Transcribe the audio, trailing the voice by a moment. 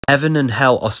Heaven and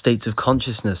hell are states of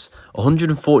consciousness.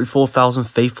 144,000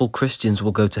 faithful Christians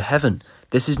will go to heaven.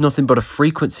 This is nothing but a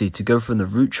frequency to go from the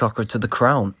root chakra to the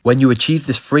crown. When you achieve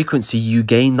this frequency, you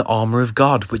gain the armor of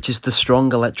God, which is the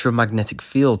strong electromagnetic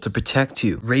field to protect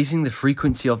you. Raising the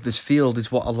frequency of this field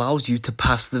is what allows you to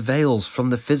pass the veils from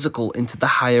the physical into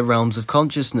the higher realms of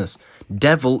consciousness.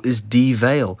 Devil is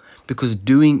de-veil, because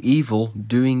doing evil,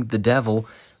 doing the devil,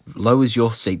 lowers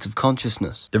your states of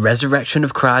consciousness. The resurrection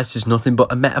of Christ is nothing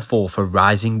but a metaphor for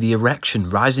rising the erection,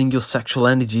 rising your sexual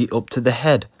energy up to the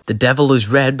head. The devil is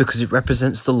red because it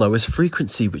represents the lowest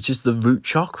frequency, which is the root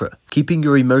chakra. Keeping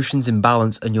your emotions in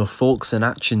balance and your thoughts and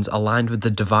actions aligned with the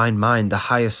divine mind, the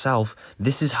higher self,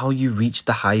 this is how you reach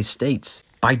the highest states.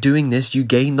 By doing this, you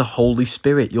gain the Holy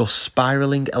Spirit, your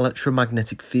spiraling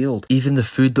electromagnetic field. Even the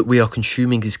food that we are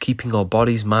consuming is keeping our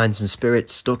bodies, minds, and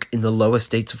spirits stuck in the lower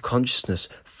states of consciousness,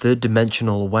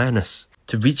 third-dimensional awareness.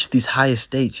 To reach these higher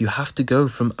states, you have to go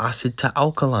from acid to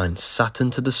alkaline,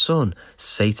 Saturn to the sun,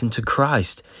 Satan to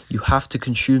Christ. You have to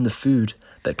consume the food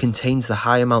that contains the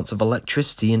high amounts of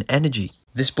electricity and energy.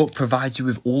 This book provides you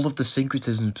with all of the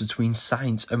syncretisms between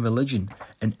science and religion,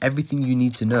 and everything you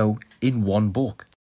need to know in one book.